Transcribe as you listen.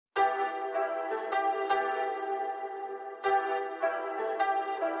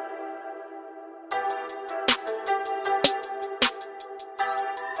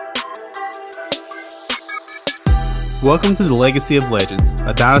Welcome to the Legacy of Legends,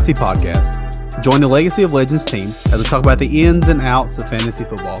 a Dynasty podcast. Join the Legacy of Legends team as we talk about the ins and outs of fantasy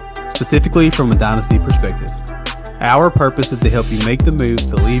football, specifically from a Dynasty perspective. Our purpose is to help you make the moves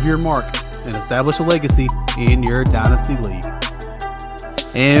to leave your mark and establish a legacy in your Dynasty league.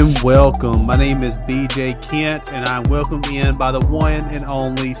 And welcome. My name is BJ Kent, and I'm welcomed in by the one and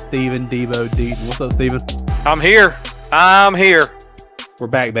only Stephen Debo Deaton. What's up, Stephen? I'm here. We're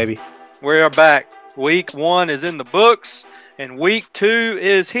back, baby. We are back. Week 1 is in the books, and week 2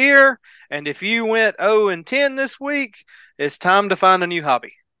 is here. And if you went 0-10 this week, it's time to find a new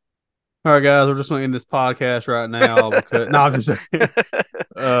hobby. All right, guys, we're just going to end this podcast right now. Because no, I'm just saying.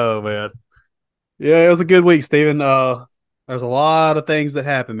 Oh, man. Yeah, it was a good week, Stephen. There's a lot of things that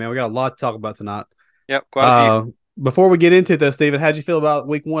happened, man. We got a lot to talk about tonight. Yep, quite a few. Before we get into it, though, Stephen, how'd you feel about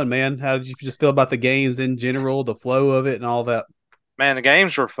week 1, man? How did you just feel about the games in general, the flow of it, and all that? Man, the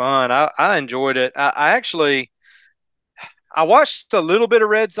games were fun. I enjoyed it. I watched a little bit of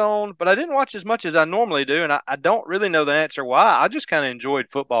Red Zone, but I didn't watch as much as I normally do, and I don't really know the answer why. I just kind of enjoyed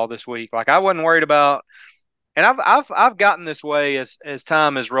football this week. Like, I wasn't worried about, and I've gotten this way as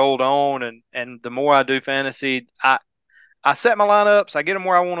time has rolled on, and the more I do fantasy, I set my lineups, I get them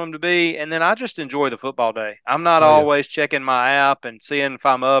where I want them to be, and then I just enjoy the football day. I'm not always checking my app and seeing if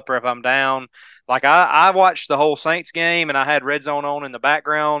I'm up or if I'm down. Like, I watched the whole Saints game, and I had Red Zone on in the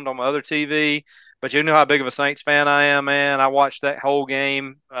background on my other TV. But you know how big of a Saints fan I am, man. I watched that whole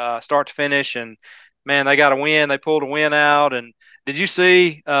game start to finish, and, man, they got a win. They pulled a win out. And did you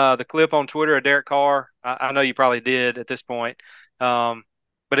see the clip on Twitter of Derek Carr? I know you probably did at this point.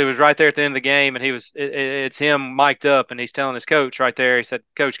 But it was right there at the end of the game, and it's him mic'd up, and he's telling his coach right there. He said,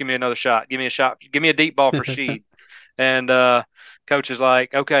 "Coach, give me another shot. Give me a shot. Give me a deep ball for Sheed." And coach is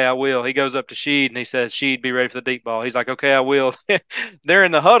like, "Okay, I will." He goes up to Sheed, and he says, "Sheed, be ready for the deep ball." He's like, "Okay, I will." They're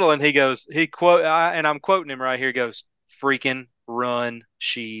in the huddle, and I'm quoting him right here. He goes, "Freaking run,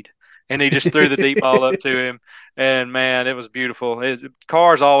 Sheed." And he just threw the deep ball up to him. And, man, it was beautiful.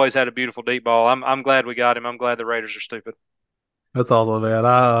 Carr's always had a beautiful deep ball. I'm glad we got him. I'm glad the Raiders are stupid. That's awesome, man.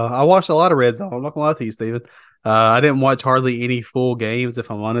 I watched a lot of Red Zone. I'm not gonna lie to you, Steven. I didn't watch hardly any full games, if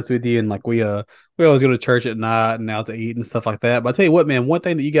I'm honest with you. And like we always go to church at night and out to eat and stuff like that. But I tell you what, man, one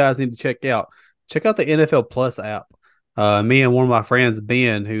thing that you guys need to check out the NFL Plus app. Me and one of my friends,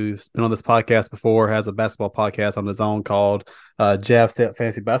 Ben, who's been on this podcast before, has a basketball podcast on his own called Jab Step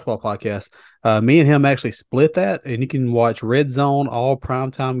Fantasy Basketball Podcast. Me and him actually split that, and you can watch Red Zone, all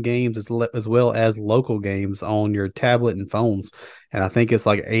primetime games as well as local games on your tablet and phones. And I think it's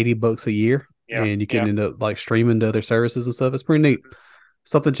like $80 a year, and you can end up like streaming to other services and stuff. It's pretty neat.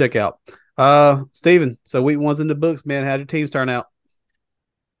 Something to check out. Steven, so week 1's in the books, man. How'd your teams turn out?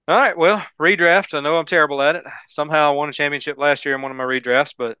 All right, well, redraft. I know I'm terrible at it. Somehow I won a championship last year in one of my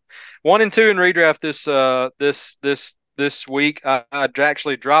redrafts, but 1 and 2 in redraft this week. I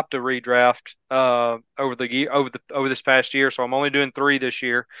actually dropped a redraft over this past year, so I'm only doing 3 this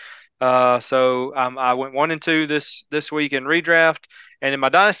year. So I went 1 and 2 this week in redraft, and in my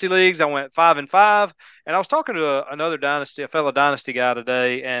dynasty leagues I went 5 and 5. And I was talking to a fellow dynasty guy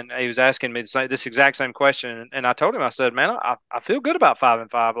today, and he was asking me this exact same question, and I told him, I said, man, I feel good about 5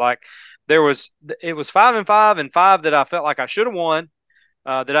 and 5. Like, it was 5 and 5 and 5 that I felt like I should have won,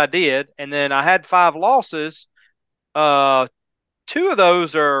 that I did, and then I had 5 losses. 2 of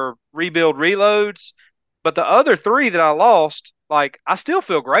those are rebuild reloads, but the other 3 that I lost, like, I still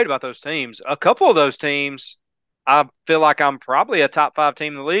feel great about those teams. A couple of those teams, I feel like I'm probably a top 5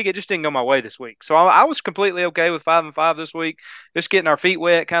 team in the league. It just didn't go my way this week. So I was completely okay with 5 and 5 this week, just getting our feet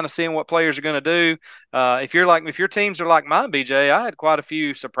wet, kind of seeing what players are going to do. If your teams are like mine, BJ, I had quite a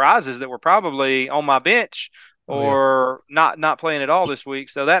few surprises that were probably on my bench or not playing at all this week.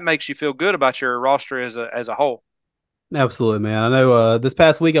 So that makes you feel good about your roster as a whole. Absolutely, man. I know this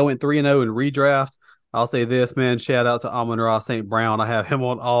past week I went 3-0 in redraft. I'll say this, man. Shout out to Amon-Ra St. Brown. I have him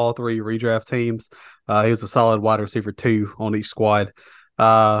on all 3 redraft teams. He was a solid wide receiver 2 on each squad.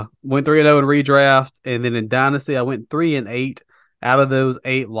 Went 3-0 in redraft, and then in dynasty I went 3-8. Out of those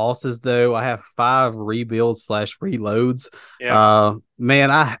 8 losses, though, I have 5 rebuilds/reloads. Yeah.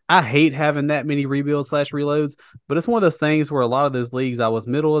 Man, I hate having that many rebuilds/reloads, but it's one of those things where a lot of those leagues I was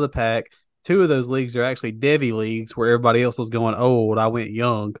middle of the pack. 2 of those leagues are actually Devy leagues where everybody else was going old. I went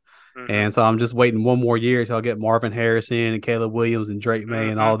young. Mm-hmm. And so I'm just waiting 1 more year till I get Marvin Harrison and Caleb Williams and Drake May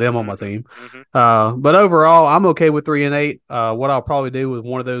and all of them on my team. Mm-hmm. But overall, I'm okay with 3-8. What I'll probably do with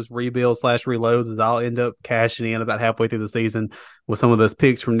one of those rebuilds/reloads is I'll end up cashing in about halfway through the season with some of those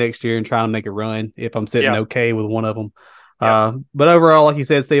picks from next year and trying to make a run if I'm sitting okay with one of them. Yeah. But overall, like you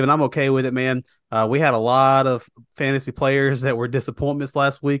said, Steven, I'm okay with it, man. We had a lot of fantasy players that were disappointments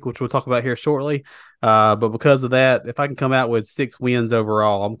last week, which we'll talk about here shortly. But because of that, if I can come out with 6 wins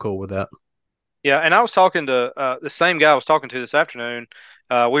overall, I'm cool with that. Yeah, and I was talking to the same guy I was talking to this afternoon.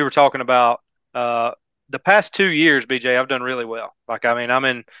 We were talking about uh, the past 2 years, BJ. I've done really well. Like, I mean, I'm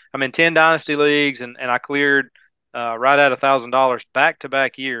in 10 dynasty leagues, and I cleared right at $1,000 back to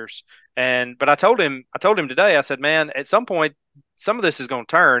back years. And but I told him today. I said, man, at some point, some of this is going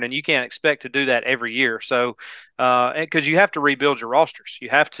to turn, and you can't expect to do that every year. So, because you have to rebuild your rosters, you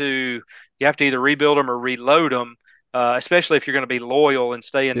have to either rebuild them or reload them, especially if you're going to be loyal and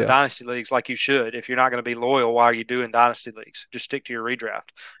stay in the Yeah. dynasty leagues like you should. If you're not going to be loyal, why are you doing dynasty leagues? Just stick to your redraft.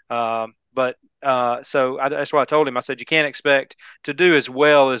 That's what I told him. I said you can't expect to do as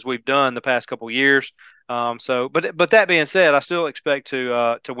well as we've done the past couple of years. But that being said, I still expect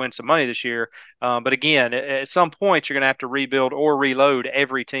to win some money this year. But again, at some point, you're going to have to rebuild or reload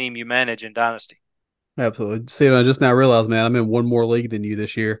every team you manage in dynasty. Absolutely. Steven, I just now realized, man, I'm in one more league than you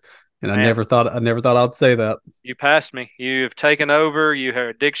this year, and Man, I never thought I'd say that. you passed me. You have taken over. Your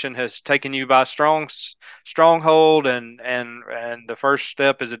addiction has taken you by stronghold, and the first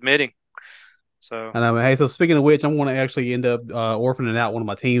step is admitting. So, And I mean, hey, so speaking of which, I'm going to actually end up orphaning out one of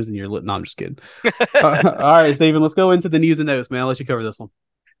my teams, and you're no, I'm just kidding. All right, Steven, let's go into the news and notes, man. I'll let you cover this one.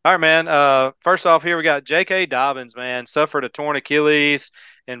 all right, man. First off, here we got J.K. Dobbins, man, suffered a torn Achilles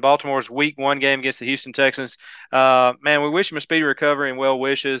in Baltimore's Week 1 game against the Houston Texans. Man, we wish him a speedy recovery and well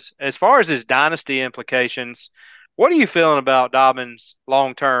wishes. As far as his dynasty implications, what are you feeling about Dobbins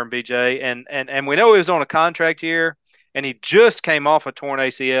long term, BJ? And we know he was on a contract here, and he just came off a torn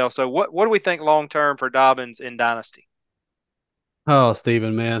ACL. So what do we think long term for Dobbins in dynasty? Oh,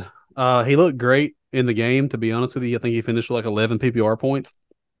 Steven, man. He looked great in the game, to be honest with you. I think he finished with like 11 PPR points.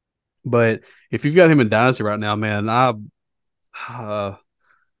 But if you've got him in Dynasty right now, man, uh,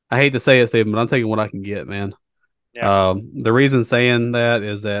 I hate to say it, Steven, but I'm taking what I can get, man. Yeah. The reason saying that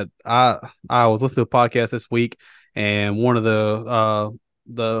is that I was listening to a podcast this week, and one of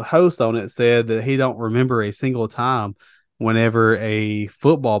the host on it said that he don't remember a single time whenever a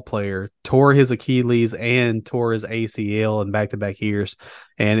football player tore his Achilles and tore his ACL in back to back years,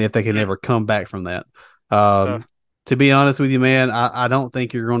 and if they can Mm, ever come back from that. that's tough. To be honest with you, man, I don't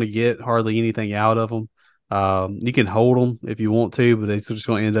think you're going to get hardly anything out of them. You can hold them if you want to, but they're just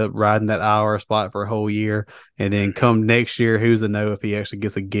going to end up riding that IR spot for a whole year. And then Hmm. come next year, who's to know if he actually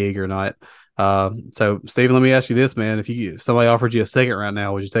gets a gig or not? So Steven, let me ask you this, man: if somebody offered you a second right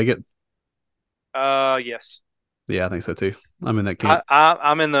now, would you take it? Yes. Yeah, I think so too. I'm in that I, camp. I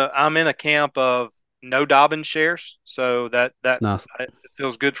I'm in a camp of no Dobbins shares, so that Nice. it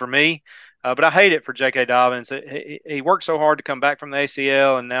feels good for me. But I hate it for J.K. Dobbins. He worked so hard to come back from the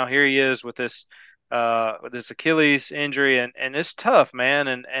ACL, and now here he is with this Achilles injury, and it's tough, man.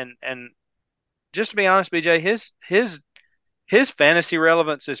 And just to be honest, BJ, his fantasy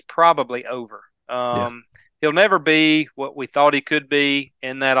relevance is probably over. Yeah. He'll never be what we thought he could be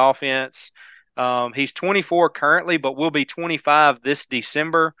in that offense. He's 24 currently, but will be 25 this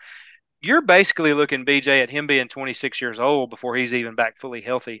December. You're basically looking, BJ, at him being 26 years old before he's even back fully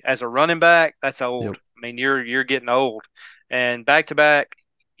healthy. As a running back, that's old. Yep. I mean, you're getting old, and back to back,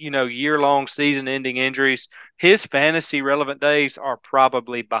 year long season ending injuries. His fantasy relevant days are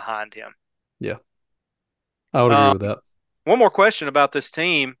probably behind him. Yeah. I would agree Um, with that. one more question about this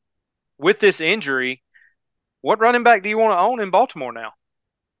team with this injury. What running back do you want to own in Baltimore now?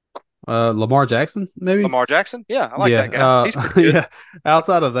 Lamar Jackson, maybe. Lamar Jackson? Yeah, I like Yeah, that guy. He's pretty good. yeah.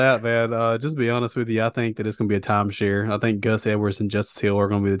 Outside of that, man, just to be honest with you, I think that it's going to be a timeshare. I think Gus Edwards and Justice Hill are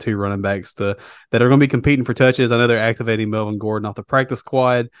going to be the two running backs that are going to be competing for touches. I know they're activating Melvin Gordon off the practice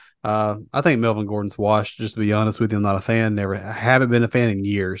squad. I think Melvin Gordon's washed. Just to be honest with you, I'm not a fan. Never haven't been a fan in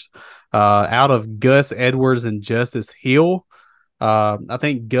years. Out of Gus Edwards and Justice Hill. I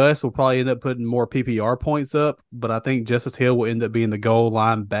think Gus will probably end up putting more PPR points up, but I think Justice Hill will end up being the goal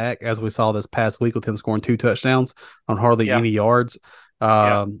line back, as we saw this past week with him scoring 2 touchdowns on hardly Yeah, any yards.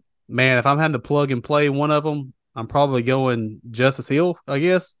 yeah, Man, if I'm having to plug and play one of them, I'm probably going Justice Hill, I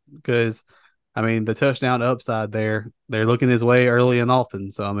guess, because I mean the touchdown upside there, they're looking his way early and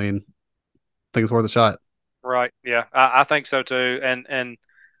often. So I mean, I think it's worth a shot. right. Yeah, I think so too. And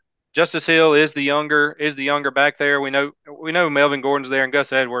Justice Hill is the younger back there. We know Melvin Gordon's there and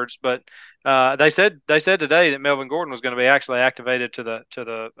Gus Edwards, but they said today that Melvin Gordon was going to be actually activated to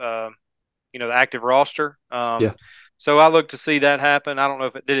the active roster. Yeah, So I look to see that happen. I don't know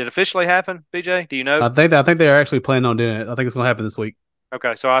if it did it officially happen, BJ? Do you know? I think they're actually planning on doing it. I think it's going to happen this week.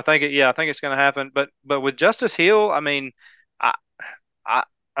 Okay, so I think it's going to happen. But with Justice Hill, I mean, I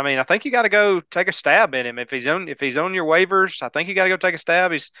I mean, I think you got to go take a stab at him if he's on your waivers. I think you got to go take a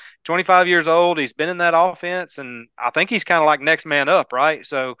stab. He's 25 years old. He's been in that offense, and I think he's kind of like next man up, right?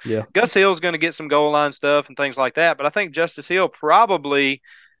 So Yeah. Gus Hill's going to get some goal line stuff and things like that, but I think Justice Hill probably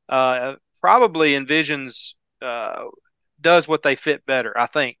envisions does what they fit better. I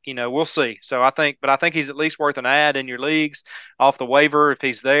think we'll see. So I think he's at least worth an ad in your leagues off the waiver if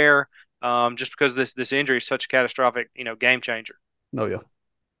he's there, just because this injury is such a catastrophic game changer. Oh yeah.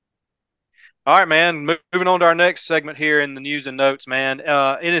 All right, man. Moving on to our next segment here in the news and notes, man.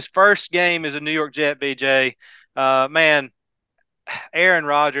 In his first game as a New York Jet, BJ, man, Aaron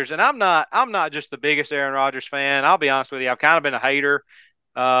Rodgers, and I'm not just the biggest Aaron Rodgers fan. I'll be honest with you. I've kind of been a hater,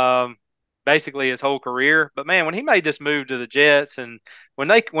 basically his whole career. But man, when he made this move to the Jets, and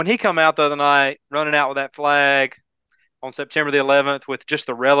when he come out the other night running out with that flag on September the 11th with just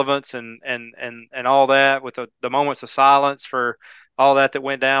the relevance and all that, with the moments of silence for all that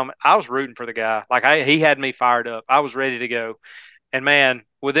went down. I was rooting for the guy. Like he had me fired up. I was ready to go. And man,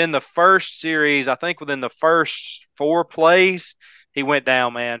 within the first series, I think within the first 4 plays, he went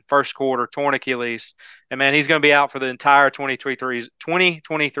down, man. First quarter, torn Achilles. And man, he's going to be out for the entire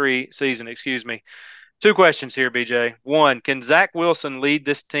 2023 season, excuse me. 2 questions here, BJ. One, can Zach Wilson lead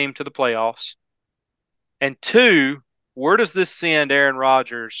this team to the playoffs? And two, where does this send Aaron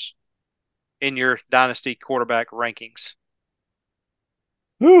Rodgers in your dynasty quarterback rankings?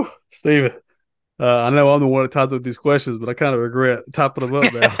 Whew, Steven. I know I'm the one that typed up these questions, but I kind of regret typing them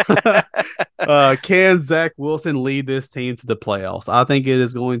up now. Can Zach Wilson lead this team to the playoffs? I think it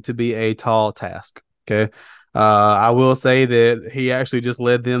is going to be a tall task. Okay. I will say that he actually just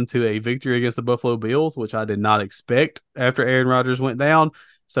led them to a victory against the Buffalo Bills, which I did not expect after Aaron Rodgers went down.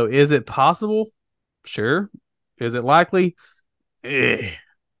 So is it possible? Sure. Is it likely? And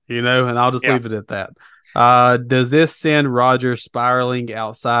I'll just Yeah. leave it at that. Does this send Rodgers spiraling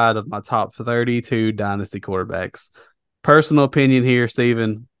outside of my top 32 dynasty quarterbacks? Personal opinion here,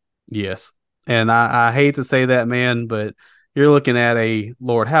 Steven. Yes. And I hate to say that, man, but you're looking at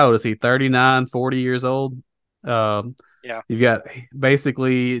Lord, how old is he? 39, 40 years old? Yeah. You've got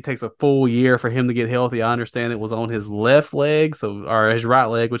basically it takes a full year for him to get healthy. I understand it was on his left leg, or his right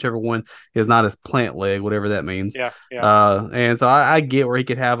leg, whichever one is not his plant leg, whatever that means. Yeah. Yeah. And so I get where he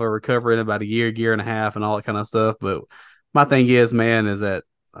could have a recovery in about a year and a half, and all that kind of stuff. But my thing is, man, is that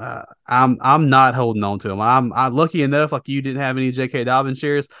I'm not holding on to him. I'm lucky enough, like you didn't have any J.K. Dobbins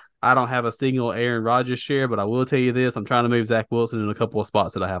shares. I don't have a single Aaron Rodgers share, but I will tell you this: I'm trying to move Zach Wilson in a couple of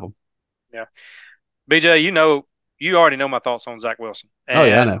spots that I have him. Yeah. BJ, you already know my thoughts on Zach Wilson. Oh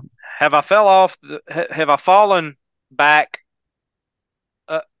yeah, I And know. have I fallen back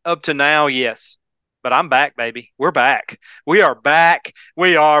up to now? Yes. But I'm back, baby. We're back. We are back.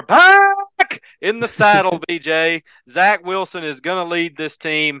 We are back in the saddle, BJ. Zach Wilson is going to lead this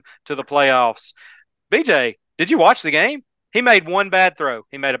team to the playoffs. BJ, did you watch the game? He made one bad throw.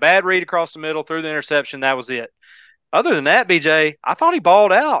 He made a bad read across the middle, threw the interception. That was it. Other than that, BJ, I thought he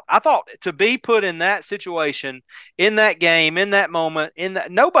balled out. I thought to be put in that situation, in that game, in that moment,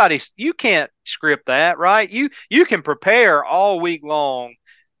 you can't script that, right? You can prepare all week long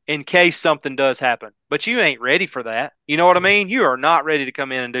in case something does happen, but you ain't ready for that. You know what I mean? You are not ready to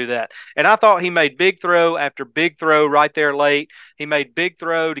come in and do that. And I thought he made big throw after big throw right there late. He made big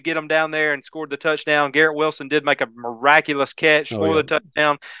throw to get him down there and scored the touchdown. Garrett Wilson did make a miraculous catch, score the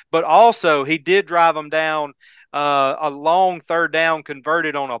touchdown, but also he did drive him down. A long third down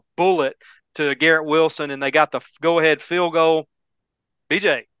converted on a bullet to Garrett Wilson, and they got the go-ahead field goal.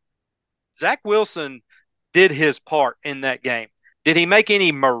 BJ, Zach Wilson did his part in that game. Did he make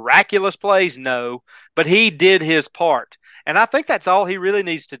any miraculous plays? No, but he did his part. And I think that's all he really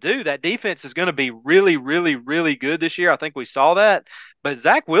needs to do. That defense is going to be really, really, really good this year. I think we saw that. But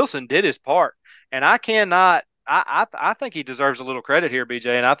Zach Wilson did his part. And I cannot I think he deserves a little credit here,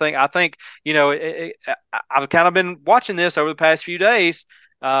 BJ. And I think I've kind of been watching this over the past few days.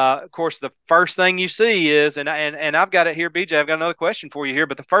 Of course, the first thing you see is, and I've got it here, BJ. I've got another question for you here.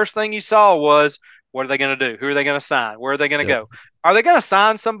 But the first thing you saw was, what are they going to do? Who are they going to sign? Where are they going to go? Are they going to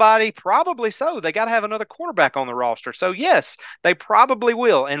sign somebody? Probably so. They got to have another quarterback on the roster. So yes, they probably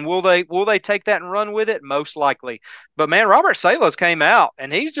will. And will they take that and run with it? Most likely. But man, Robert Saleh's came out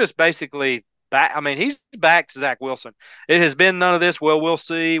and he's just basically back. I mean, he's backed Zach Wilson. It has been none of this. Well, we'll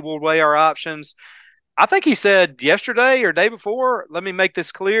see. We'll weigh our options. I think he said yesterday or day before, let me make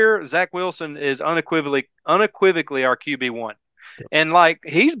this clear. Zach Wilson is unequivocally our QB1. And like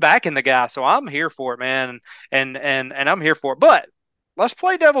he's backing the guy, so I'm here for it, man. And I'm here for it. But let's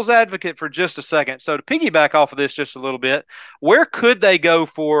play devil's advocate for just a second. So to piggyback off of this just a little bit, where could they go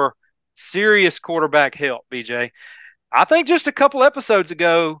for serious quarterback help, BJ? I think just a couple episodes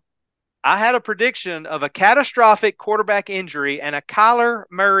ago, I had a prediction of a catastrophic quarterback injury and a Kyler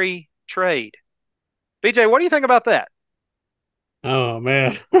Murray trade. BJ, what do you think about that? Oh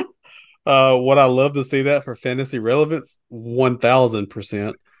man. Would I love to see that for fantasy relevance?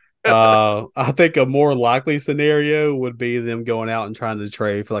 1000%. I think a more likely scenario would be them going out and trying to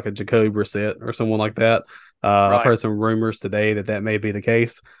trade for like a Jacoby Brissett or someone like that. I've Right. heard some rumors today that that may be the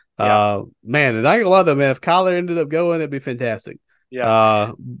case. Yeah. Man, and I ain't gonna lie though, man, if Kyler ended up going, it'd be fantastic. Yeah.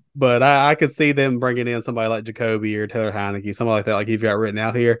 Uh, but I could see them bringing in somebody like Jacoby or Taylor Heineke, something like that, like you've got written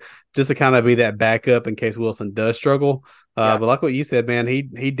out here, just to kind of be that backup in case Wilson does struggle. Yeah. But like what you said, man,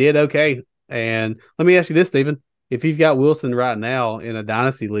 he did okay. And let me ask you this, Stephen. If you've got Wilson right now in a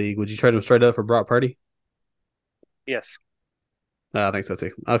dynasty league, would you trade him straight up for Brock Purdy? Yes. I think so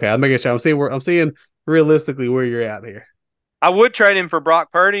too. Okay, I'm making sure I'm seeing realistically where you're at here. I would trade him for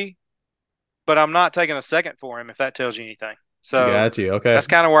Brock Purdy, but I'm not taking a second for him if that tells you anything. So Got you. Okay. that's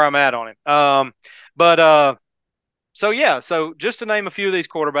kind of where I'm at on him. But so yeah, so just to name a few of these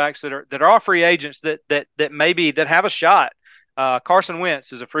quarterbacks that are all free agents that maybe that have a shot. Carson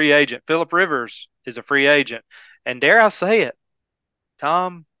Wentz is a free agent. Philip Rivers is a free agent, and dare I say it,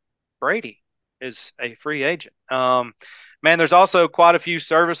 Tom Brady is a free agent. Man, there's also quite a few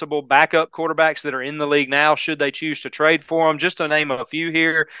serviceable backup quarterbacks that are in the league now, should they choose to trade for them. Just to name a few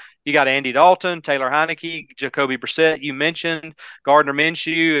here, you got Andy Dalton, Taylor Heineke, Jacoby Brissett, you mentioned, Gardner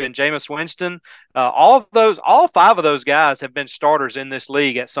Minshew, and Jameis Winston. All five of those guys have been starters in this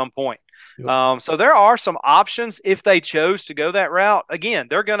league at some point. Yep. So there are some options if they chose to go that route. Again,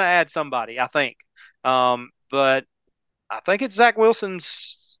 they're going to add somebody, I think. But I think it's Zach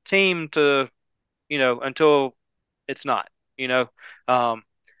Wilson's team to, until it's not, you know. Um,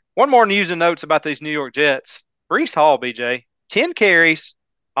 One more news and notes about these New York Jets. Brees Hall, BJ, 10 carries,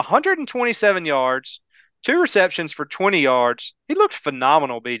 127 yards, two receptions for 20 yards. He looked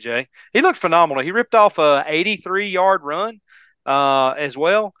phenomenal, BJ. He looked phenomenal. He ripped off a 83-yard run as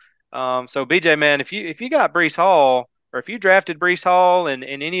well. So BJ, man, if you got Brees Hall, or if you drafted Brees Hall in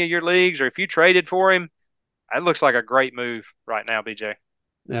any of your leagues, or if you traded for him, that looks like a great move right now, BJ.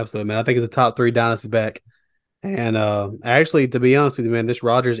 Absolutely, man. I think it's a top three dynasty back. And actually, to be honest with you, man, this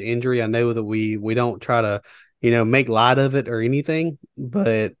Rodgers injury, I know that we don't try to, make light of it or anything,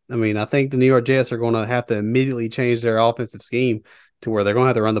 but I mean, I think the New York Jets are going to have to immediately change their offensive scheme to where they're going to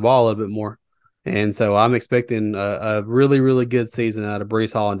have to run the ball a little bit more. And so I'm expecting a really, really good season out of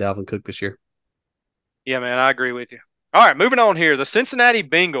Brees Hall and Dalvin Cook this year. Yeah, man, I agree with you. All right, moving on here. The Cincinnati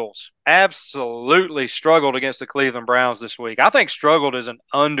Bengals absolutely struggled against the Cleveland Browns this week. I think struggled is an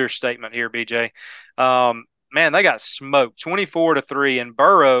understatement here, BJ. Man, they got smoked 24-3, and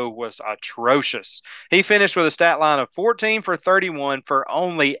Burrow was atrocious. He finished with a stat line of 14 for 31 for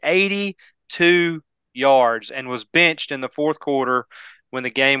only 82 yards and was benched in the fourth quarter when the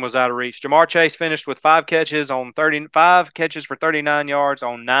game was out of reach. Jamar Chase finished with 5 catches for 39 yards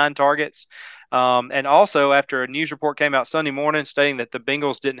on 9 targets. And also, after a news report came out Sunday morning stating that the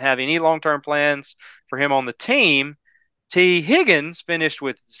Bengals didn't have any long-term plans for him on the team, T. Higgins finished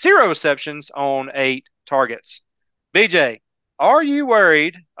with 0 receptions on 8 targets. BJ, are you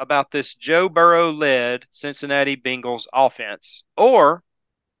worried about this Joe Burrow-led Cincinnati Bengals offense, or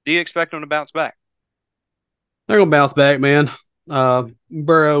do you expect them to bounce back? They're going to bounce back, man.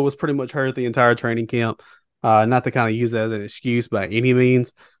 Burrow was pretty much hurt the entire training camp. Not to kind of use that as an excuse by any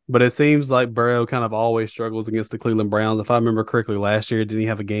means, but it seems like Burrow kind of always struggles against the Cleveland Browns. If I remember correctly, last year, didn't he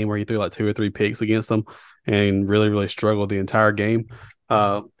have a game where he threw like 2 or 3 picks against them and really, really struggled the entire game?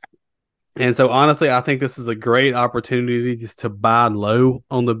 And so, honestly, I think this is a great opportunity just to buy low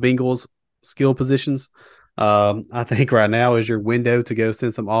on the Bengals skill positions. I think right now is your window to go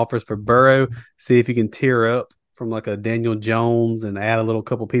send some offers for Burrow, see if you can tear up from like a Daniel Jones and add a little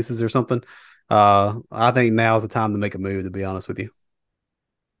couple pieces or something. I think now is the time to make a move, to be honest with you.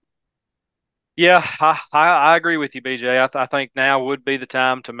 Yeah, I agree with you, BJ. I think now would be the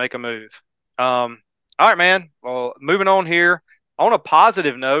time to make a move. All right, man. Well, moving on here. On a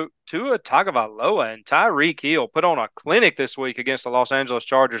positive note, Tua Tagovailoa and Tyreek Hill put on a clinic this week against the Los Angeles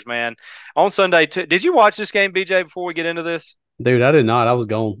Chargers, man. On Sunday, did you watch this game, BJ, before we get into this? Dude, I did not. I was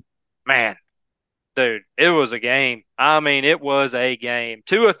gone. Man, dude, it was a game. I mean, it was a game.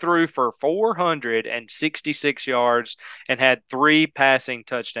 Tua threw for 466 yards and had 3 passing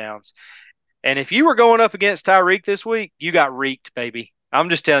touchdowns. And if you were going up against Tyreek this week, you got reeked, baby. I'm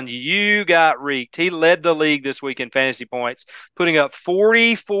just telling you, you got reeked. He led the league this week in fantasy points, putting up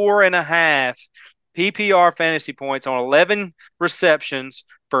 44 and a half PPR fantasy points on 11 receptions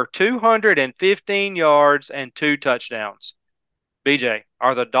for 215 yards and 2 touchdowns. BJ,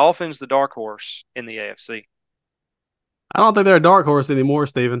 are the Dolphins the dark horse in the AFC? I don't think they're a dark horse anymore,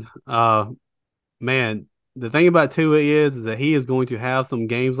 Steven. Man, the thing about Tua is that he is going to have some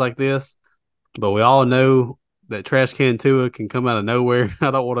games like this, but we all know that trash can Tua can come out of nowhere.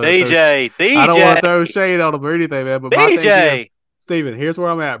 BJ, I don't want BJ, to throw shade on him or anything, man. But my thing is, BJ. Steven, here's where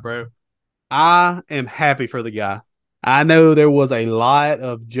I'm at, bro. I am happy for the guy. I know there was a lot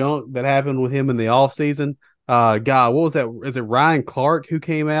of junk that happened with him in the offseason. God, what was that? Is it Ryan Clark who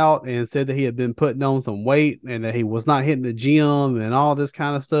came out and said that he had been putting on some weight and that he was not hitting the gym and all this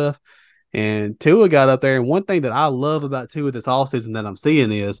kind of stuff? And Tua got up there. And one thing that I love about Tua this offseason that I'm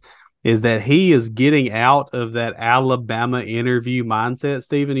seeing is that he is getting out of that Alabama interview mindset,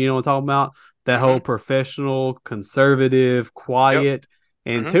 Steven. You know what I'm talking about? That whole Mm-hmm. professional, conservative, Yep. quiet.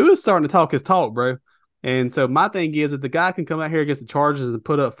 And Mm-hmm. Tua is starting to talk his talk, bro. And so my thing is that the guy can come out here against the Chargers and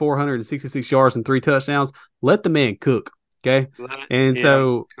put up 466 yards and 3 touchdowns. Let the man cook. Okay. And Yeah.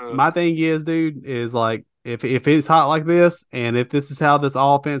 so Cook. my thing is, dude, is like if it's hot like this and if this is how this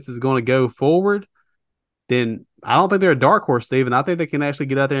offense is going to go forward, then I don't think they're a dark horse, Steven. I think they can actually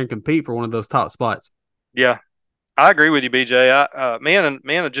get out there and compete for one of those top spots. Yeah. I agree with you, BJ. Me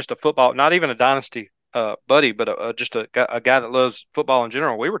and just a football, not even a dynasty buddy, but just a guy that loves football in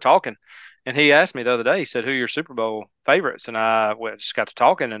general. We were talking, and he asked me the other day. He said, "Who are your Super Bowl favorites?" And we just got to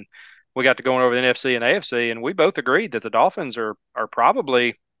talking, and we got to going over the NFC and AFC, and we both agreed that the Dolphins are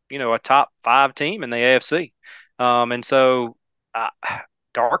probably a top five team in the AFC. And so uh,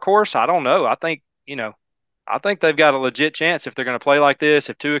 dark horse, I don't know. I think they've got a legit chance if they're going to play like this.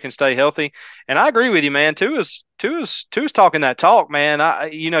 If Tua can stay healthy, and I agree with you, man. Tua's talking that talk, man.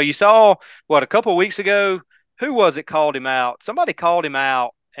 You saw what a couple of weeks ago. Who was it called him out? Somebody called him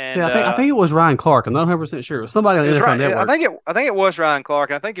out, See, and I think it was Ryan Clark. I'm not 100% sure. It was somebody on it was NFL right. Network. I think it was Ryan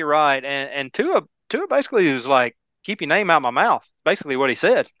Clark. I think you're right. And Tua basically was like, "Keep your name out my mouth." Basically, what he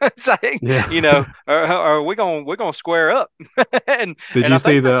said. Saying, Yeah. we're gonna square up. and Did and you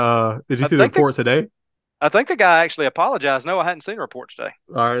see I the think the report today? I think the guy actually apologized. No, I hadn't seen a report today.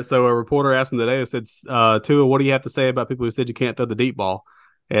 All right. So a reporter asked him today, said, Tua, what do you have to say about people who said you can't throw the deep ball?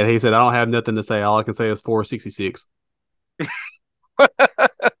 And he said, I don't have nothing to say. All I can say is 466.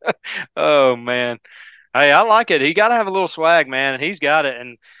 Oh man. Hey, I like it. He got to have a little swag, man, and he's got it.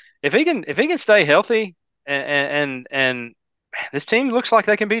 And if he can stay healthy, and man, this team looks like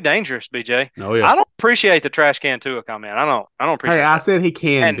they can be dangerous, BJ. Oh, yeah. I don't appreciate the trash can Tua comment. I don't Hey, appreciate I that. said he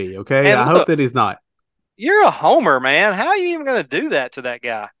can And be, okay? and I hope look, that he's not. you're a homer, man. How are you even going to do that to that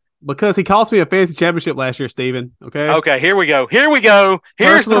guy? Because he cost me a fantasy championship last year, Steven. Okay. Okay, here we go. Here we go.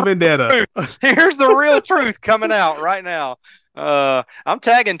 Here's Personal the vendetta. truth. Here's the real truth coming out right now. I'm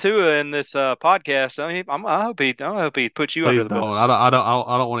tagging Tua in this podcast. I hope he puts you under Please the don't. bus. I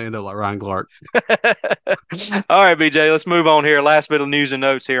don't want to end up like Ryan Clark. All right, BJ, let's move on here. Last bit of news and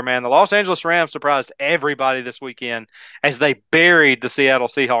notes here, man. The Los Angeles Rams surprised everybody this weekend as they buried the Seattle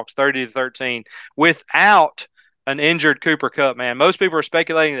Seahawks 30-13 without an injured Cooper Kupp, man. Most people are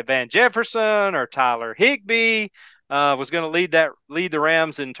speculating that Van Jefferson or Tyler Higbee was going to lead the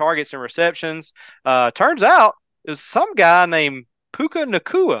Rams in targets and receptions. Turns out it was some guy named Puka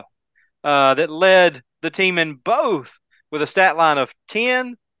Nakua that led the team in both with a stat line of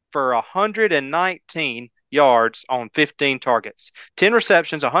 10 for 119 yards on 15 targets. 10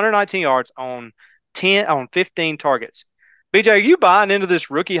 receptions, 119 yards on 15 targets. BJ, are you buying into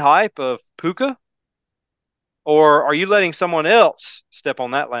this rookie hype of Puka? Or are you letting someone else step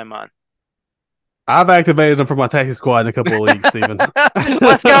on that landmine? I've activated him for my taxi squad in a couple of leagues, Steven.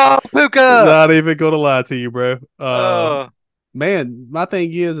 Let's go, Puka. Not even going to lie to you, bro. Uh, Man, my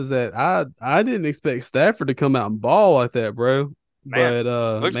thing is that I didn't expect Stafford to come out and ball like that, bro. man,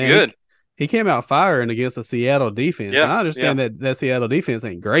 But looks man, good. he came out firing against the Seattle defense. And Yeah, I yeah, understand that Seattle defense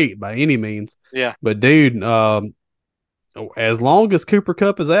ain't great by any means. yeah, But dude, as long as Cooper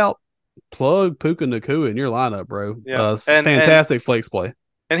Kupp is out, plug Puka Nakua in your lineup, bro. yeah. Fantastic flex play.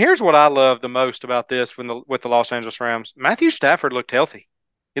 And here's what I love the most about this with the Los Angeles Rams. Matthew Stafford looked healthy.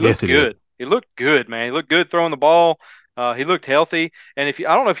 He Yes, looked he did. good. He looked good, man. He looked good throwing the ball. He looked healthy. And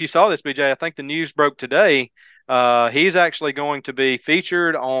I don't know if you saw this, BJ. I think the news broke today. He's actually going to be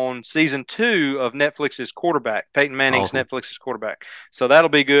featured on season 2 of Netflix's Quarterback, Peyton Manning's Awesome. Netflix's Quarterback. So that'll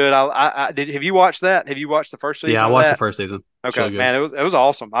be good. Have you watched that? Have you watched the first Yeah, I season of watched the that? first season. It's Okay, really good. man, it was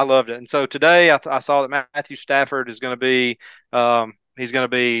awesome. I loved it. And so today I saw that Matthew Stafford is going to be he's going to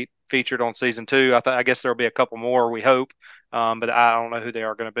be featured on season 2. I guess there'll be a couple more. We hope, but I don't know who they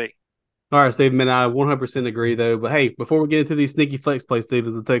are going to be. All right, Steve, man, I 100% agree, though. But hey, before we get into these sneaky flex plays, Steve,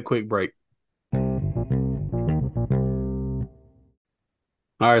 let's take a quick break.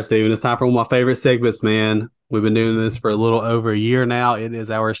 All right, Steven, it's time for one of my favorite segments, man. We've been doing this for a little over a year now. It is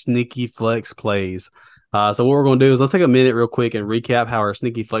our sneaky flex plays. So what we're going to do is let's take a minute real quick and recap how our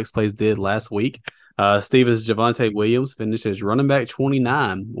sneaky flex plays did last week. Steven's Javonte Williams finished as running back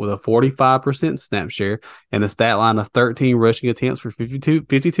 29 with a 45% snap share and a stat line of 13 rushing attempts for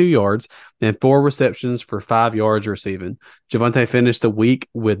 52 yards and 4 receptions for 5 yards receiving. Javonte finished the week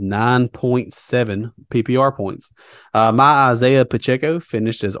with 9.7 PPR points. My Isaiah Pacheco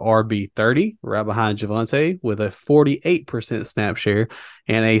finished as RB30 right behind Javonte with a 48% snap share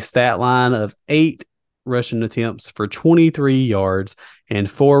and a stat line of 8 rushing attempts for 23 yards and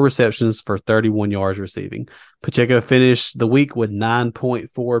 4 receptions for 31 yards receiving. Pacheco finished the week with 9.4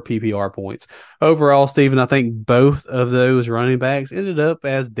 PPR points. Overall, Steven, I think both of those running backs ended up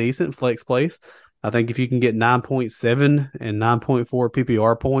as decent flex plays. I think if you can get 9.7 and 9.4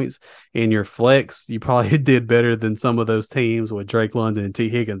 PPR points in your flex, you probably did better than some of those teams with Drake London and T.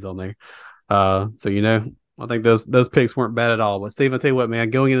 Higgins on there. I think those picks weren't bad at all. But Steve, I'll tell you what, man,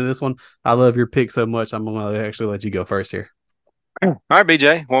 going into this one, I love your pick so much. I'm gonna actually let you go first here. All right,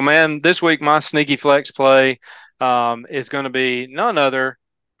 BJ. Well, man, this week my sneaky flex play is going to be none other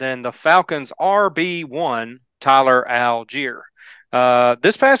than the Falcons RB1, Tyler Algier.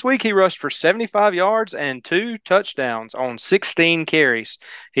 This past week, he rushed for 75 yards and 2 touchdowns on 16 carries.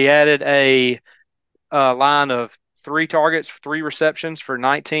 He added a line of 3 targets, 3 receptions for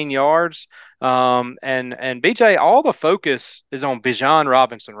 19 yards. And BJ, all the focus is on Bijan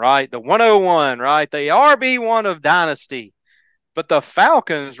Robinson, right? The 101, right? The RB1 of Dynasty. But the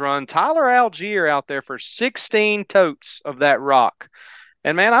Falcons run Tyler Algier out there for 16 totes of that rock.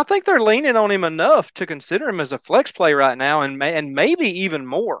 And man, I think they're leaning on him enough to consider him as a flex play right now, and maybe even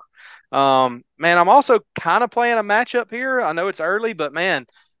more. Man, I'm also kind of playing a matchup here. I know it's early, but man,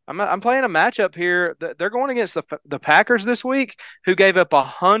 I'm playing a matchup here. They're going against the Packers this week, who gave up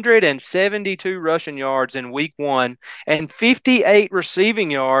 172 rushing yards in week 1 and 58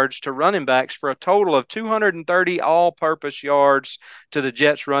 receiving yards to running backs for a total of 230 all-purpose yards to the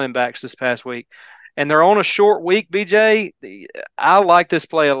Jets running backs this past week. And they're on a short week, BJ. I like this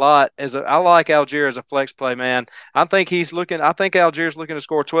play a lot. I like Algier as a flex play, man. I think Algier's looking to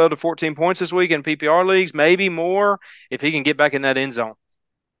score 12 to 14 points this week in PPR leagues, maybe more if he can get back in that end zone.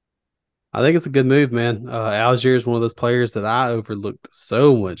 I think it's a good move, man. Algier is one of those players that I overlooked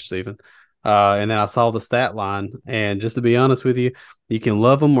so much, Stephen. And then I saw the stat line, and just to be honest with you, you can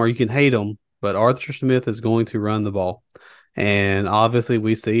love him or you can hate him, but Arthur Smith is going to run the ball. And obviously,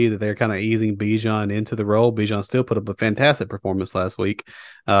 we see that they're kind of easing Bijan into the role. Bijan still put up a fantastic performance last week.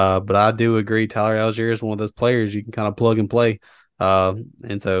 But I do agree, Tyler Algier is one of those players you can kind of plug and play.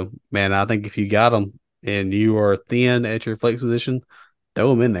 And so, man, I think if you got him and you are thin at your flex position,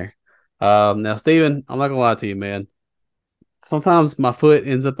 throw him in there. Now, Steven, I'm not going to lie to you, man. Sometimes my foot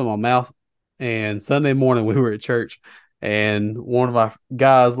ends up in my mouth. And Sunday morning, we were at church. And one of our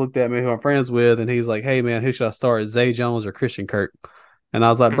guys looked at me who I'm friends with, and he's like, "Hey man, who should I start? Zay Jones or Christian Kirk?" And I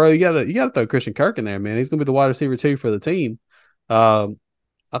was like, "Bro, you gotta throw Christian Kirk in there, man. He's gonna be the wide receiver 2 for the team." I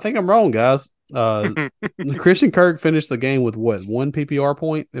think I'm wrong, guys. Christian Kirk finished the game with what, 1 PPR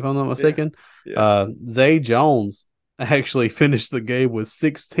point, if I'm not mistaken. Yeah. Zay Jones actually finished the game with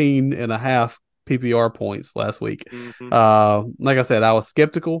 16 and a half PPR points last week. Like I said, I was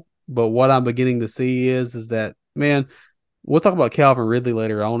skeptical, but what I'm beginning to see is that, man, we'll talk about Calvin Ridley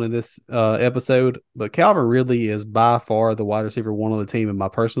later on in this episode, but Calvin Ridley is by far the wide receiver 1 on the team, in my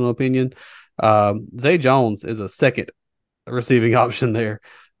personal opinion. Zay Jones is a second receiving option there.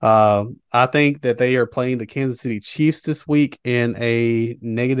 I think that they are playing the Kansas City Chiefs this week in a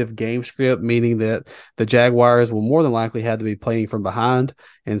negative game script, meaning that the Jaguars will more than likely have to be playing from behind.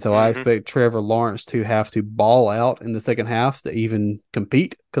 And so I expect Trevor Lawrence to have to ball out in the second half to even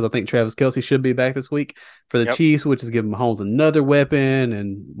compete, because I think Travis Kelce should be back this week for the Chiefs, which is giving Mahomes another weapon.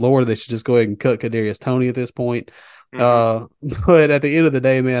 And Lord, they should just go ahead and cut Kadarius Toney at this point. But at the end of the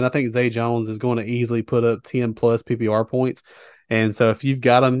day, man, I think Zay Jones is going to easily put up 10 plus PPR points. And so if you've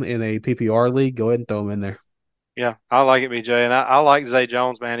got him in a PPR league, go ahead and throw him in there. Yeah, I like it, BJ, and I like Zay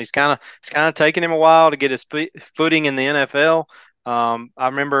Jones, man. It's kind of taking him a while to get his footing in the NFL. I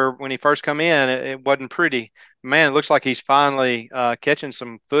remember when he first come in, it wasn't pretty. Man, it looks like he's finally catching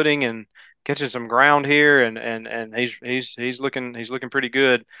some footing and catching some ground here, and he's looking pretty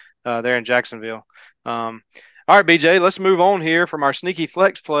good there in Jacksonville. All right, BJ, let's move on here from our sneaky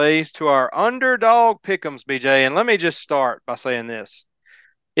flex plays to our underdog pick'ems, BJ. And let me just start by saying this.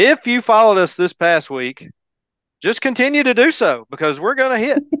 If you followed us this past week, just continue to do so, because we're going to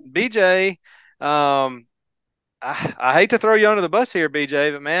hit. BJ, I hate to throw you under the bus here,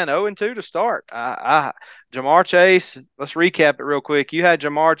 BJ, but man, 0-2 to start. Jamar Chase, let's recap it real quick. You had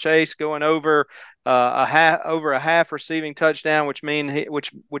Jamar Chase going over over a half receiving touchdown, which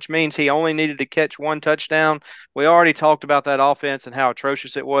means he only needed to catch one touchdown. We already talked about that offense and how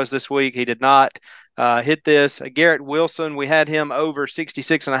atrocious it was this week. He did not hit this. Garrett Wilson, we had him over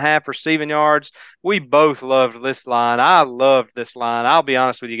 66 and a half receiving yards. We both loved this line. I loved this line. I'll be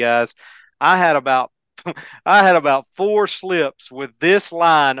honest with you guys. I had about I had about four slips with this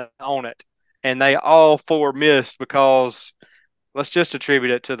line on it, and they all four missed because let's just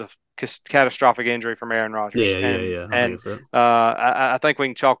attribute it to the catastrophic injury from Aaron Rodgers. Yeah. I think so. I think we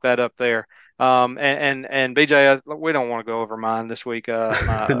can chalk that up there. And BJ, we don't want to go over mine this week. No.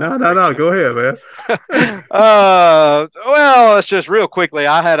 Go ahead, man. Well, let's just real quickly.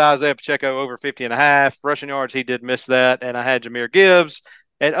 I had Isaiah Pacheco over 50 and a half rushing yards. He did miss that. And I had Jahmyr Gibbs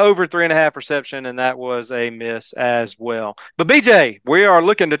at over 3.5 reception, and that was a miss as well. But BJ, we are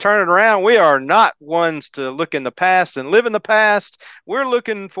looking to turn it around. We are not ones to look in the past and live in the past. We're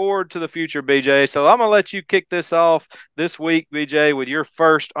looking forward to the future, BJ. So I'm going to let you kick this off this week, BJ, with your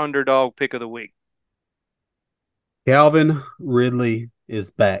first underdog pick of the week. Calvin Ridley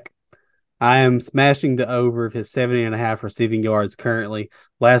is back. I am smashing the over of his 70 and a half receiving yards currently.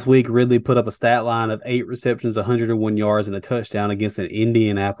 Last week, Ridley put up a stat line of 8 receptions, 101 yards, and a touchdown against an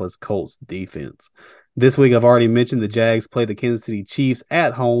Indianapolis Colts defense. This week, I've already mentioned the Jags play the Kansas City Chiefs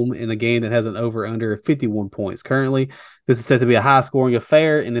at home in a game that has an over-under of 51 points currently. This is set to be a high-scoring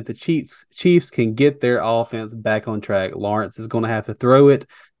affair, and if the Chiefs can get their offense back on track, Lawrence is going to have to throw it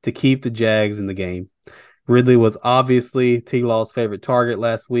to keep the Jags in the game. Ridley was obviously T-Law's favorite target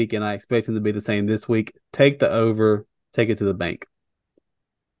last week, and I expect him to be the same this week. Take the over, take it to the bank.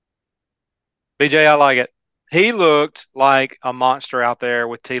 BJ, I like it. He looked like a monster out there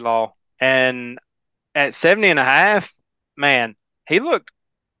with T-Law, and at 70 and a half, man, he looked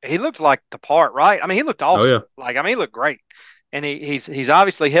like the part, right? I mean, he looked awesome. Oh, yeah. Like, I mean, he looked great. And he's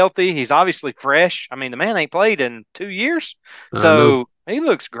obviously healthy. He's obviously fresh. I mean, the man ain't played in 2 years. So he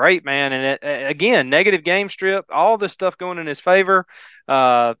looks great, man. And again, negative game strip, all this stuff going in his favor.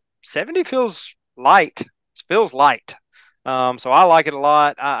 70 feels light. It feels light. So I like it a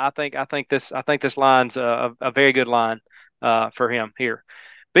lot. I think this line's a very good line for him here.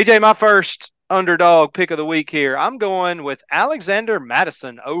 BJ, my first underdog pick of the week here. I'm going with Alexander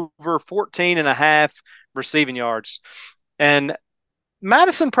Mattison over 14 and a half receiving yards. And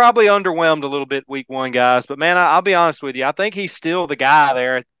Madison probably underwhelmed a little bit week one, guys. But, man, I'll be honest with you. I think he's still the guy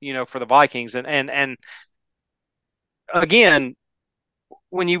there, for the Vikings. And again,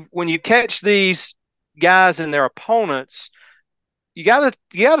 when you catch these guys and their opponents, you gotta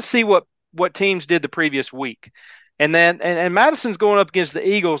see what teams did the previous week. And then and Madison's going up against the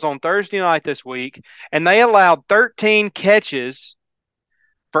Eagles on Thursday night this week, and they allowed 13 catches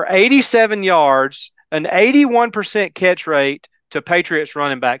for 87 yards, an 81% catch rate to Patriots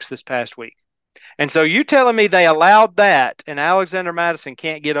running backs this past week. And so you telling me they allowed that and Alexander Mattison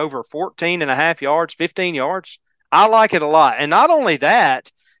can't get over 14 and a half yards, 15 yards? I like it a lot. And not only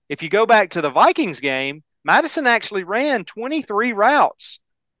that, if you go back to the Vikings game, Madison actually ran 23 routes.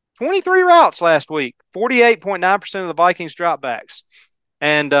 23 routes last week, 48.9% of the Vikings dropbacks.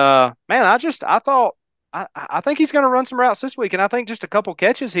 And, man, I think he's going to run some routes this week, and I think just a couple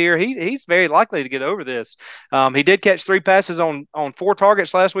catches here, he's very likely to get over this. He did catch 3 passes on 4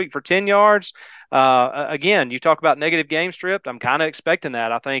 targets last week for 10 yards. Again, you talk about negative game stripped. I'm kind of expecting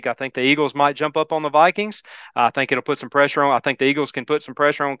that. I think the Eagles might jump up on the Vikings. I think it'll put some pressure on. I think the Eagles can put some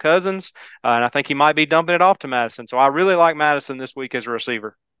pressure on Cousins, and I think he might be dumping it off to Madison. So I really like Madison this week as a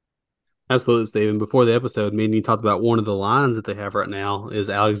receiver. Absolutely, Steven. Before the episode, me and you talked about one of the lines that they have right now is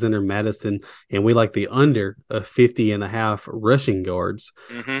Alexander Mattison, and we like the under of 50 and a half rushing yards.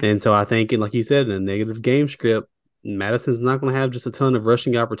 Mm-hmm. And so I think, and like you said, in a negative game script, Madison's not going to have just a ton of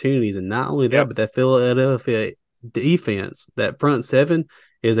rushing opportunities. And not only that, but that Philadelphia defense, that front seven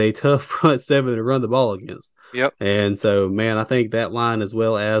is a tough front seven to run the ball against. Yep. And so, man, I think that line as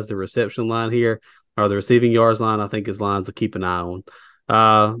well as the reception line here, or the receiving yards line, I think is lines to keep an eye on.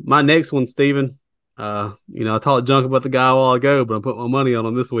 My next one, Steven, I talked junk about the guy a while ago, but I put my money on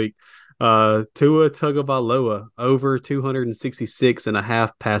him this week. Tua Tagovailoa over 266 and a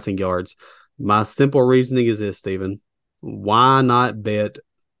half passing yards. My simple reasoning is this, Steven. Why not bet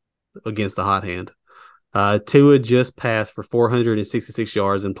against the hot hand? Tua just passed for 466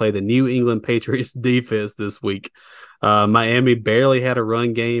 yards and played the New England Patriots defense this week. Miami barely had a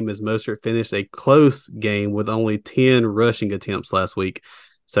run game as Mostert finished a close game with only 10 rushing attempts last week.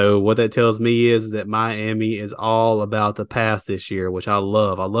 So what that tells me is that Miami is all about the pass this year, which I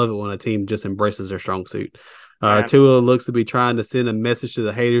love. I love it when a team just embraces their strong suit. Tua looks to be trying to send a message to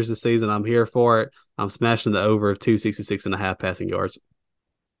the haters this season. I'm here for it. I'm smashing the over of 266 and a half passing yards.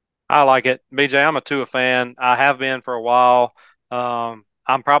 I like it. BJ, I'm a Tua fan. I have been for a while.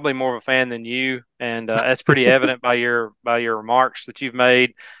 I'm probably more of a fan than you, and that's pretty evident by your remarks that you've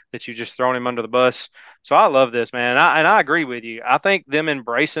made, that you just thrown him under the bus. So I love this, man. And I agree with you. I think them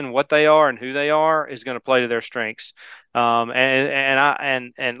embracing what they are and who they are is going to play to their strengths.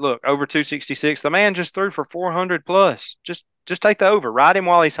 And look, over 266, the man just threw for 400 plus. Just take the over, ride him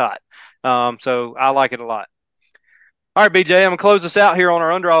while he's hot. So I like it a lot. All right, BJ, I'm going to close this out here on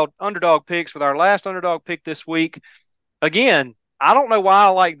our underdog picks with our last underdog pick this week. Again, I don't know why I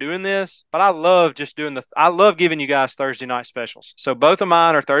like doing this, but I love just doing I love giving you guys Thursday night specials. So both of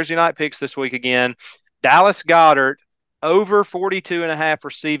mine are Thursday night picks this week again. Dallas Goedert over 42.5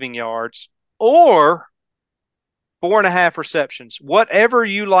 receiving yards or 4.5 receptions, whatever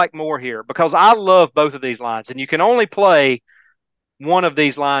you like more here, because I love both of these lines, and you can only play one of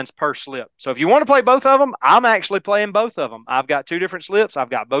these lines per slip. So if you want to play both of them, I'm actually playing both of them. I've got two different slips.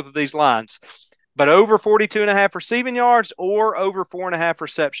 I've got both of these lines. But over 42.5 receiving yards or over 4.5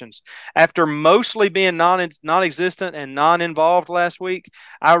 receptions. After mostly being non-existent and non-involved last week,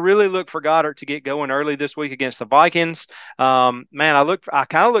 I really look for Goddard to get going early this week against the Vikings. Man, I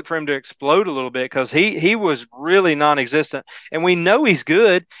kind of look for him to explode a little bit because he was really non-existent, and we know he's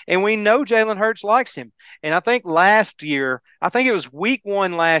good, and we know Jalen Hurts likes him. And I think last year, I think it was week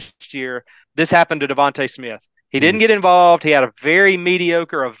 1 last year, this happened to Devontae Smith. He didn't get involved. He had a very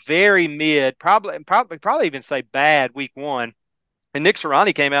mediocre, a very mid, probably even say bad week 1. And Nick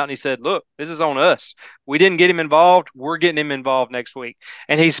Sirianni came out and he said, look, this is on us. We didn't get him involved. We're getting him involved next week.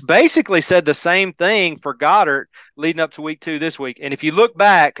 And he's basically said the same thing for Goddard leading up to week 2 this week. And if you look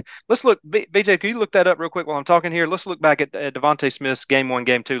back, let's look, BJ, can you look that up real quick while I'm talking here? Let's look back at Devontae Smith's game 1,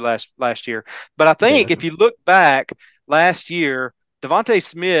 game 2 last year. But I think if you look back last year, Devontae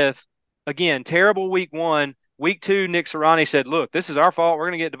Smith, again, terrible week 1. Week 2, Nick Sirianni said, look, this is our fault.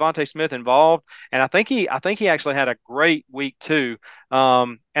 We're going to get Devontae Smith involved. And I think he actually had a great week 2.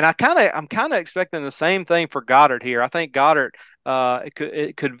 And I'm kind of expecting the same thing for Goddard here. I think Goddard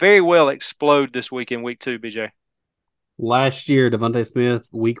it could very well explode this week in week 2, BJ. Last year, Devontae Smith,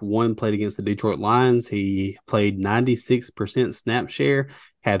 week 1, played against the Detroit Lions. He played 96% snap share,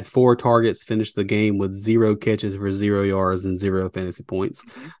 had 4 targets, finished the game with 0 catches for 0 yards and 0 fantasy points.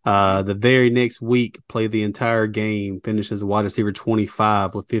 The very next week, played the entire game, finished as a wide receiver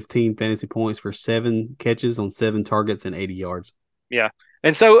 25 with 15 fantasy points for 7 catches on 7 targets and 80 yards. Yeah.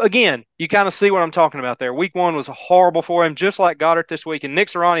 And so, again, you kind of see what I'm talking about there. Week 1 was horrible for him, just like Goddard this week. And Nick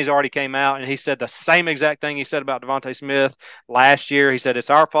Sirianni's already came out, and he said the same exact thing he said about Devontae Smith last year. He said, it's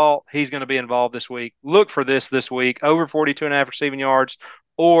our fault. He's going to be involved this week. Look for this week, over 42.5 receiving yards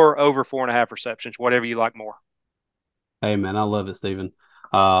or over 4.5 receptions, whatever you like more. Hey, man, I love it, Steven.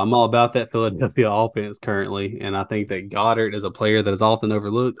 I'm all about that Philadelphia offense currently, and I think that Goddard is a player that is often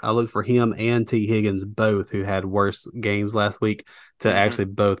overlooked. I look for him and T. Higgins both, who had worse games last week, to actually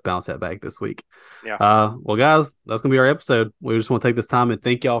both bounce that back this week. Yeah. Well, guys, that's going to be our episode. We just want to take this time and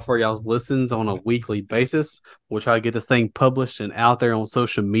thank y'all for y'all's listens on a weekly basis. We'll try to get this thing published and out there on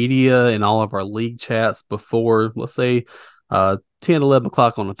social media and all of our league chats before, let's say, 10, 11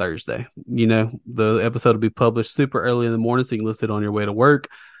 o'clock on a Thursday. You know, the episode will be published super early in the morning, so you can listen to it on your way to work.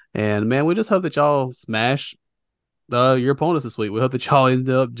 And, man, we just hope that y'all smash your opponents this week. We hope that y'all end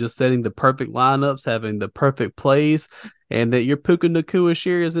up just setting the perfect lineups, having the perfect plays, and that your Puka Nacua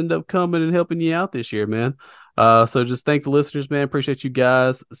shares end up coming and helping you out this year, man. So just thank the listeners, man. Appreciate you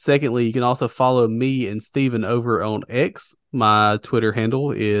guys. Secondly, you can also follow me and Steven over on X. My Twitter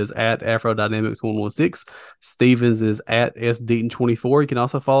handle is at AfroDynamics116. Stevens is at SDeaton24. You can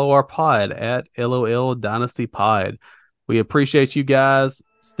also follow our pod at LOL Dynasty Pod. We appreciate you guys.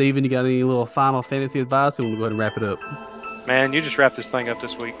 Steven, you got any little final fantasy advice? Or we'll go ahead and wrap it up. Man, you just wrap this thing up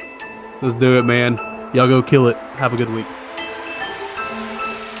this week. Let's do it, man. Y'all go kill it. Have a good week.